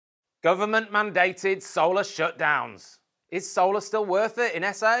Government-mandated solar shutdowns. Is solar still worth it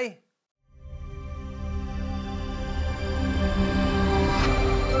in SA?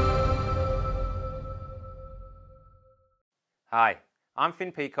 Hi, I'm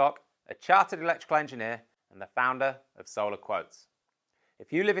Finn Peacock, a chartered electrical engineer and the founder of Solar Quotes.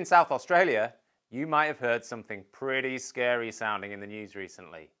 If you live in South Australia, you might have heard something pretty scary sounding in the news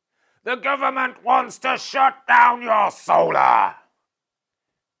recently. The government wants to shut down your solar!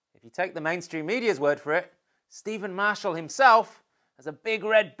 If you take the mainstream media's word for it, Stephen Marshall himself has a big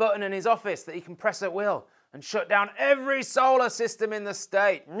red button in his office that he can press at will and shut down every solar system in the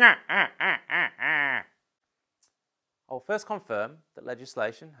state. I'll first confirm that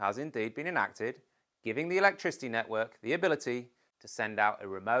legislation has indeed been enacted, giving the electricity network the ability to send out a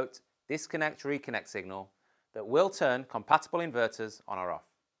remote disconnect-reconnect signal that will turn compatible inverters on or off.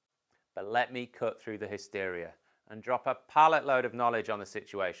 But let me cut through the hysteria and drop a pallet load of knowledge on the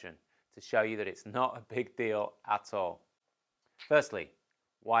situation to show you that it's not a big deal at all. Firstly,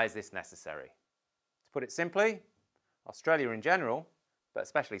 why is this necessary? To put it simply, Australia in general, but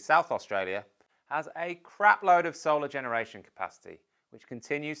especially South Australia, has a crap load of solar generation capacity, which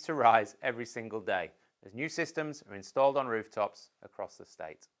continues to rise every single day as new systems are installed on rooftops across the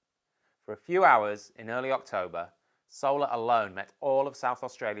state. For a few hours in early October, solar alone met all of South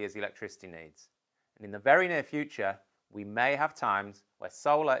Australia's electricity needs. And in the very near future, we may have times where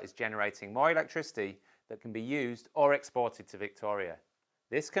solar is generating more electricity that can be used or exported to Victoria.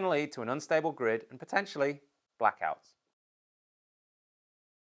 This can lead to an unstable grid and potentially blackouts.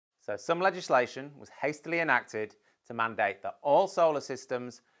 So some legislation was hastily enacted to mandate that all solar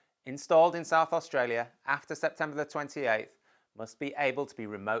systems installed in South Australia after September the 28th must be able to be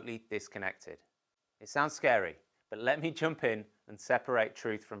remotely disconnected. It sounds scary, but let me jump in and separate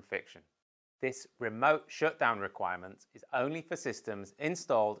truth from fiction. This remote shutdown requirement is only for systems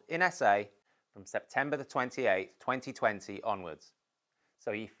installed in SA from September the 28th, 2020 onwards.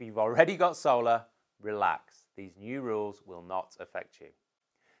 So if you've already got solar, relax. These new rules will not affect you.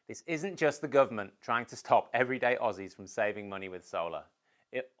 This isn't just the government trying to stop everyday Aussies from saving money with solar.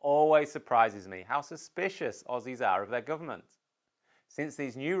 It always surprises me how suspicious Aussies are of their government. Since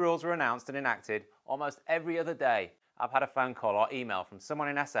these new rules were announced and enacted, almost every other day I've had a phone call or email from someone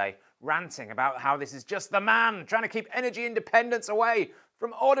in SA ranting about how this is just the man trying to keep energy independence away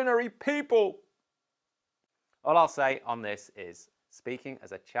from ordinary people. All I'll say on this is, speaking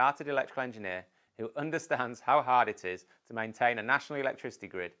as a chartered electrical engineer who understands how hard it is to maintain a national electricity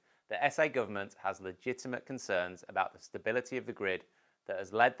grid, the SA government has legitimate concerns about the stability of the grid that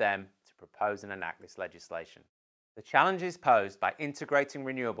has led them to propose and enact this legislation. The challenges posed by integrating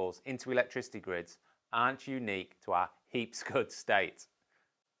renewables into electricity grids aren't unique to our heaps good state.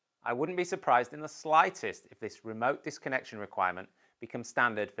 I wouldn't be surprised in the slightest if this remote disconnection requirement becomes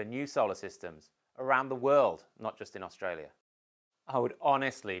standard for new solar systems around the world, not just in Australia. I would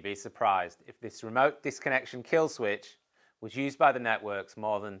honestly be surprised if this remote disconnection kill switch was used by the networks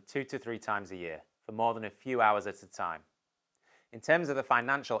more than 2 to 3 times a year for more than a few hours at a time. In terms of the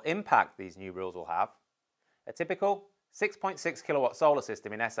financial impact these new rules will have, a typical 6.6 kilowatt solar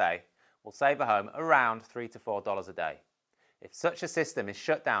system in SA will save a home around $3 to $4 a day. If such a system is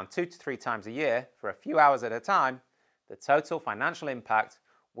shut down 2 to 3 times a year for a few hours at a time, the total financial impact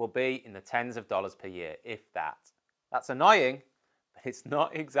will be in the tens of dollars per year, if that. That's annoying, but it's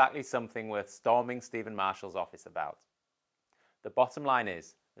not exactly something worth storming Stephen Marshall's office about. The bottom line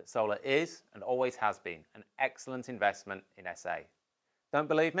is that solar is, and always has been, an excellent investment in SA. Don't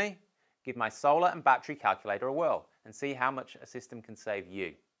believe me? Give my solar and battery calculator a whirl and see how much a system can save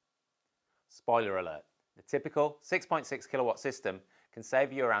you. Spoiler alert, the typical 6.6 kilowatt system can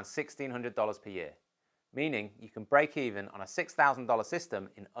save you around $1,600 per year, meaning you can break even on a $6,000 system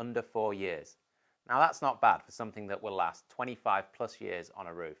in under 4 years. Now that's not bad for something that will last 25 plus years on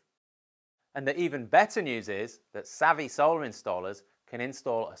a roof. And the even better news is that savvy solar installers can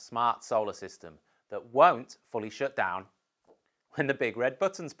install a smart solar system that won't fully shut down when the big red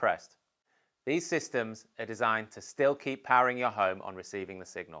button's pressed. These systems are designed to still keep powering your home on receiving the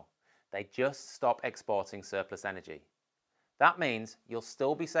signal. They just stop exporting surplus energy. That means you'll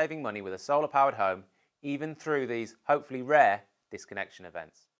still be saving money with a solar-powered home, even through these hopefully rare disconnection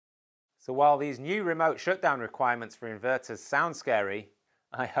events. So while these new remote shutdown requirements for inverters sound scary,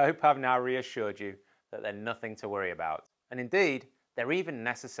 I hope I've now reassured you that they're nothing to worry about. And indeed, they're even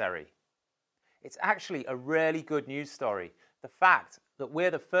necessary. It's actually a really good news story. The fact that we're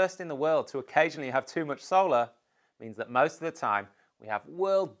the first in the world to occasionally have too much solar means that most of the time we have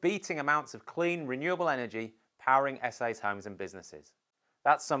world-beating amounts of clean, renewable energy powering SA's homes and businesses.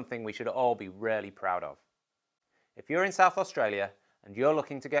 That's something we should all be really proud of. If you're in South Australia and you're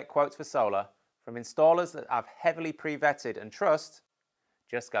looking to get quotes for solar from installers that I've heavily pre-vetted and trust,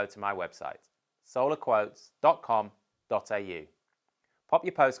 just go to my website, solarquotes.com.au. Pop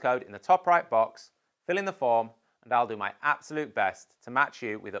your postcode in the top right box, fill in the form, and I'll do my absolute best to match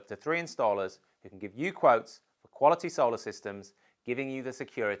you with up to 3 installers who can give you quotes for quality solar systems, giving you the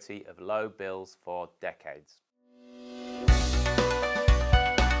security of low bills for decades.